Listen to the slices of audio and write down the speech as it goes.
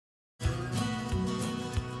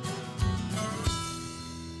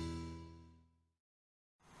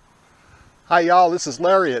Hi y'all, this is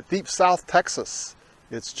Larry at Deep South, Texas.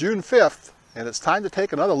 It's June 5th and it's time to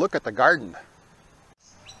take another look at the garden.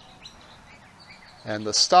 And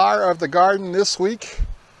the star of the garden this week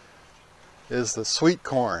is the sweet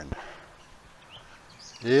corn.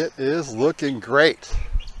 It is looking great.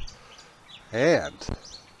 And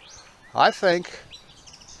I think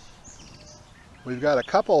we've got a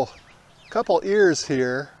couple ears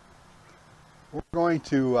here. We're going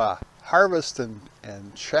to harvest and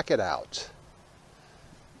check it out.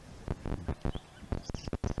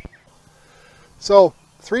 So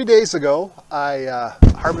 3 days ago I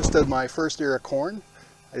harvested my first ear of corn.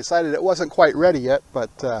 I decided it wasn't quite ready yet, but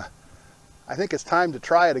I think it's time to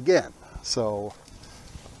try it again. So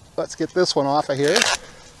let's get this one off of here.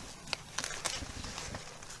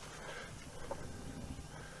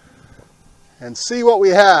 And see what we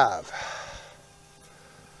have.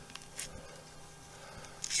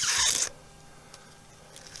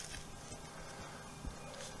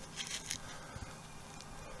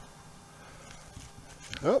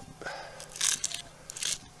 Oh.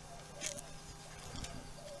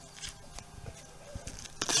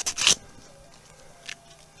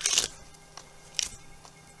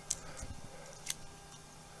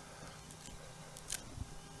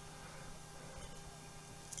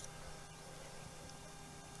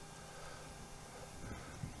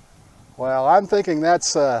 Well, I'm thinking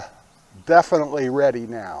that's definitely ready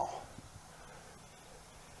now.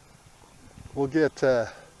 We'll get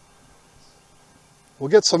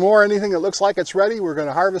some more. Anything that looks like it's ready, we're going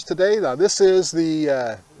to harvest today. Now this is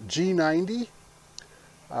the G90.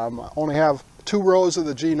 I only have 2 rows of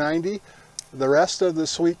the G90. The rest of the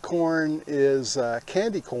sweet corn is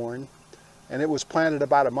candy corn, and it was planted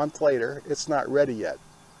about a month later. It's not ready yet.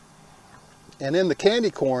 And in the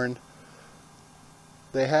candy corn,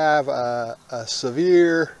 they have a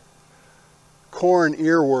severe corn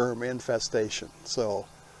earworm infestation. So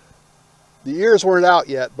the ears weren't out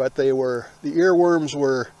yet, but the earworms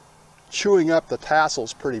were chewing up the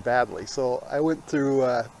tassels pretty badly. So I went through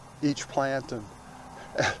each plant and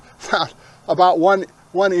found about one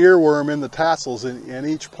earworm in the tassels in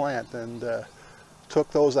each plant, and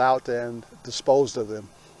took those out and disposed of them.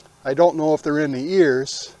 I don't know if they're in the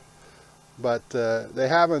ears, but they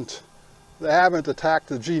haven't attacked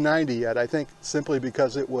the G90 yet. I think simply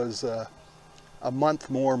because it was a month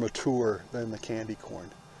more mature than the candy corn.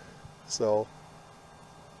 So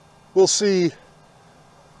we'll see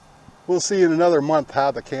in another month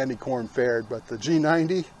how the candy corn fared, but the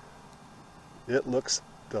G90, it looks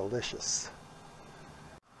delicious.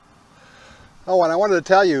 Oh, and I wanted to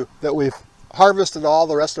tell you that we've harvested all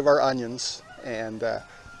the rest of our onions, and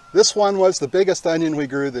this one was the biggest onion we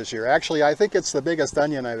grew this year. Actually, I think it's the biggest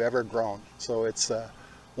onion I've ever grown. So it's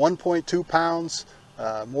 1.2 pounds,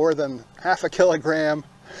 more than half a kilogram.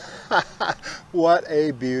 What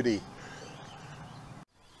a beauty.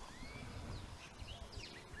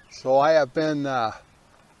 So I have been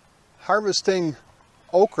harvesting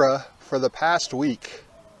okra for the past week.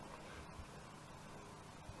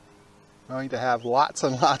 I'm going to have lots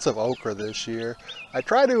and lots of okra this year. I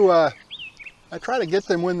try to get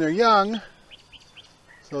them when they're young,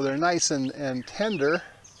 so they're nice and tender,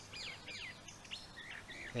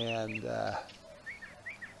 and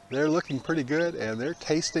they're looking pretty good and they're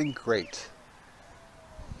tasting great.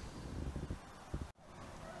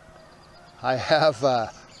 I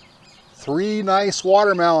have 3 nice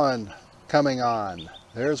watermelon coming on.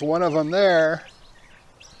 There's one of them there,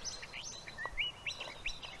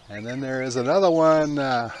 and then there is another one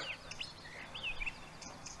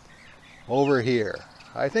over here.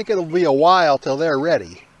 I think it'll be a while till they're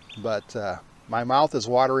ready, but my mouth is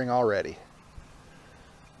watering already.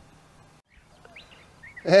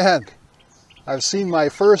 And I've seen my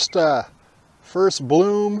first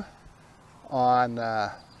bloom on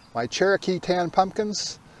my Cherokee tan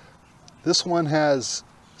pumpkins. This one has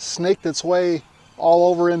snaked its way all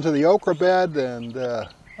over into the okra bed, and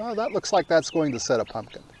oh, that looks like that's going to set a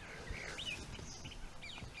pumpkin.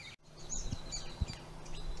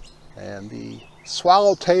 And the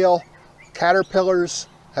swallowtail caterpillars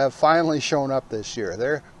have finally shown up this year.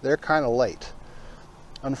 They're kind of late.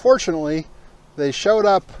 Unfortunately, they showed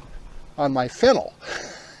up on my fennel,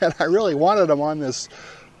 and I really wanted them on this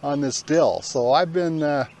dill. So I've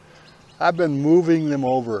been moving them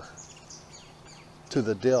over to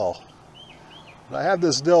the dill. I have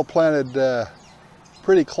this dill planted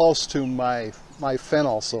pretty close to my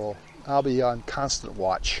fennel, so I'll be on constant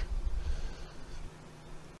watch.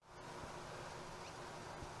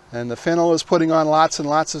 And the fennel is putting on lots and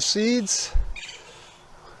lots of seeds,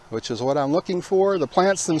 which is what I'm looking for. The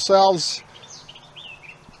plants themselves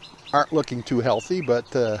aren't looking too healthy, but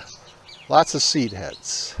Lots of seed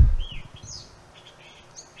heads.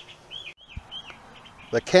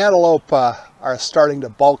 The cantaloupe are starting to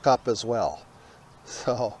bulk up as well.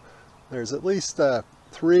 So there's at least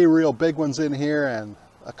 3 real big ones in here and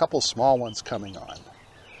a couple small ones coming on.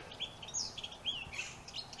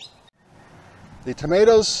 The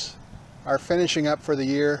tomatoes are finishing up for the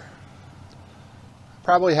year.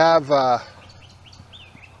 Probably have a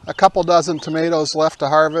couple dozen tomatoes left to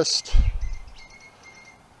harvest,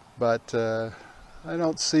 but I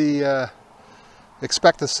don't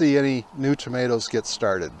expect to see any new tomatoes get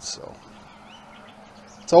started. So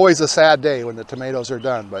it's always a sad day when the tomatoes are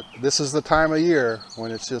done, but this is the time of year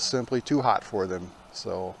when it's just simply too hot for them.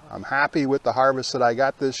 So I'm happy with the harvest that I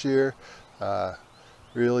got this year,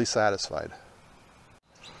 really satisfied.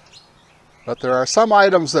 But there are some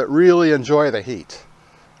items that really enjoy the heat.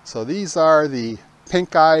 So these are the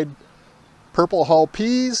pink-eyed purple hull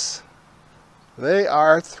peas. They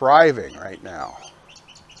are thriving right now.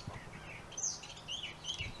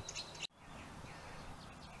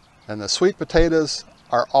 And the sweet potatoes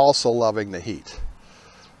are also loving the heat.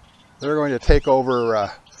 They're going to take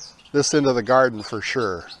over this end of the garden for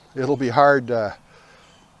sure. It'll be hard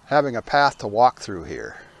having a path to walk through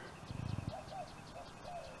here.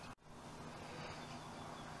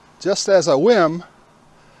 Just as a whim,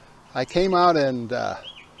 I came out and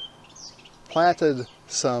planted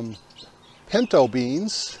some pinto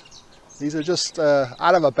beans. These are just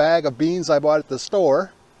out of a bag of beans I bought at the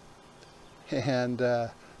store. And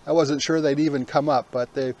I wasn't sure they'd even come up,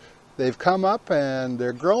 but they've come up and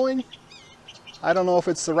they're growing. I don't know if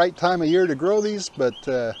it's the right time of year to grow these, but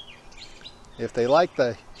if they like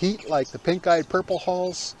the heat like the pink-eyed purple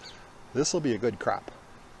hulls, this will be a good crop.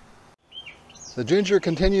 The ginger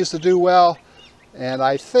continues to do well, and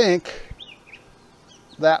I think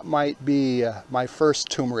that might be my first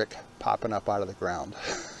turmeric popping up out of the ground.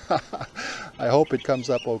 I hope it comes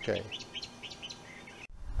up okay.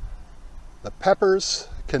 The peppers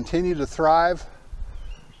continue to thrive.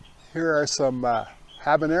 Here are some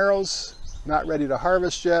habaneros, not ready to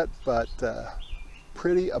harvest yet, but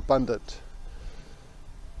pretty abundant.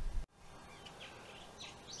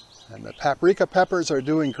 And the paprika peppers are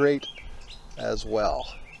doing great as well.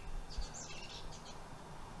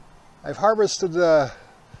 I've harvested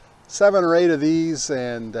 7 or 8 of these,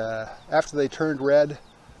 and after they turned red,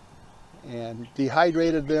 and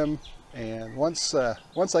dehydrated them, and once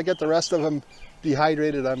I get the rest of them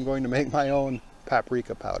dehydrated, I'm going to make my own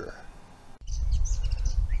paprika powder.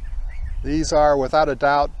 These are without a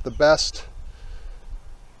doubt the best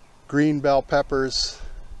green bell peppers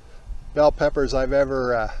I've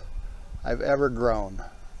ever grown.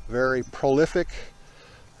 Very prolific.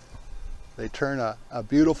 They turn a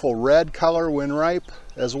beautiful red color when ripe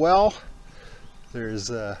as well.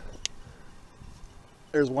 There's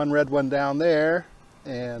one red one down there,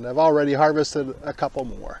 and I've already harvested a couple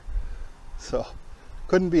more. So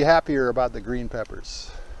couldn't be happier about the green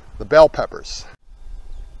peppers, the bell peppers.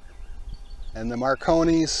 And the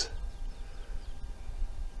Marconis,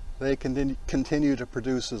 they continue to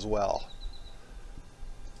produce as well.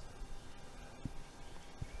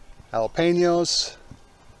 Jalapenos,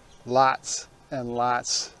 lots and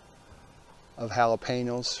lots of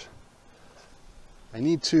jalapenos. I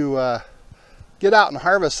need to get out and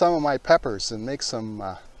harvest some of my peppers and make some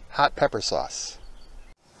hot pepper sauce.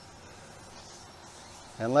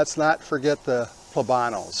 And let's not forget the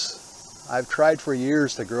poblano's. I've tried for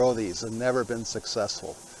years to grow these and never been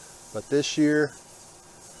successful, but this year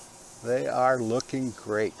they are looking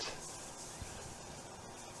great.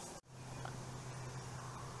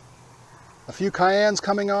 A few cayennes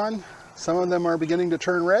coming on. Some of them are beginning to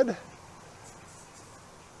turn red.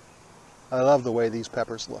 I love the way these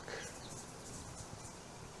peppers look.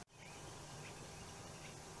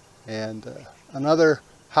 And another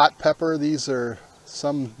hot pepper. These are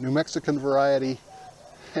some New Mexican variety,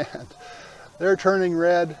 and they're turning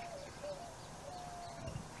red,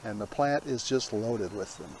 and the plant is just loaded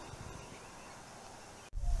with them.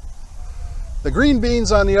 The green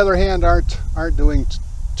beans, on the other hand, aren't doing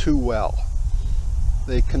too well.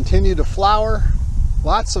 They continue to flower,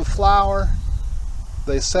 lots of flower.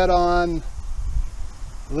 They set on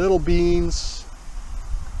little beans,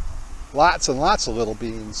 lots and lots of little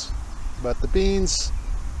beans, but the beans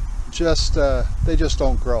just they just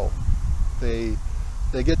don't grow. They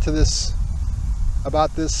get to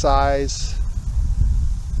about this size,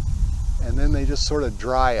 and then they just sort of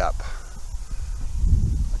dry up.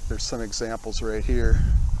 Like there's some examples right here.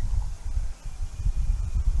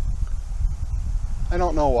 I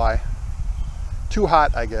don't know why. Too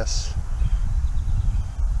hot, I guess.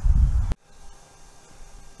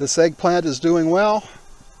 This eggplant is doing well.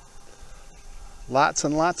 Lots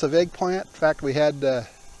and lots of eggplant. In fact, we had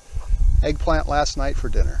eggplant last night for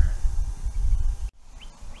dinner.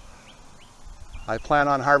 I plan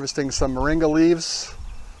on harvesting some moringa leaves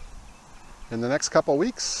in the next couple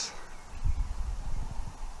weeks.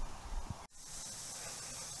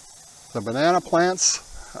 The banana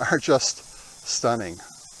plants are just stunning.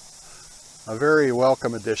 A very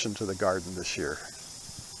welcome addition to the garden this year.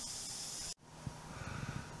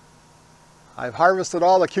 I've harvested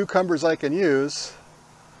all the cucumbers I can use.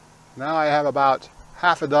 Now I have about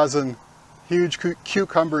half a dozen huge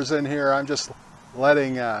cucumbers in here. I'm just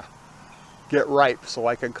letting get ripe so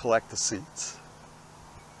I can collect the seeds.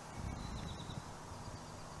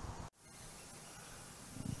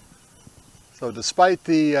 So despite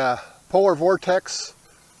the polar vortex,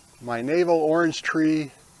 my navel orange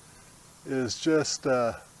tree is just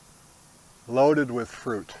loaded with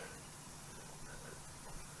fruit.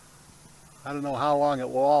 I don't know how long it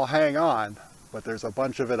will all hang on, but there's a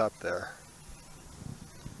bunch of it up there.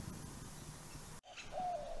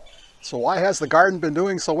 So why has the garden been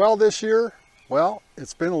doing so well this year? Well,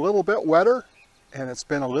 it's been a little bit wetter and it's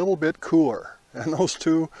been a little bit cooler, and those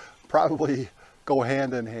two probably go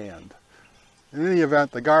hand in hand. In any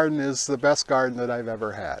event, the garden is the best garden that I've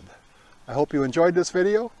ever had. I hope you enjoyed this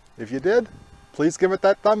video. If you did, please give it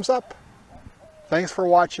that thumbs up. Thanks for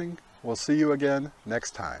watching. We'll see you again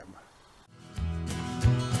next time.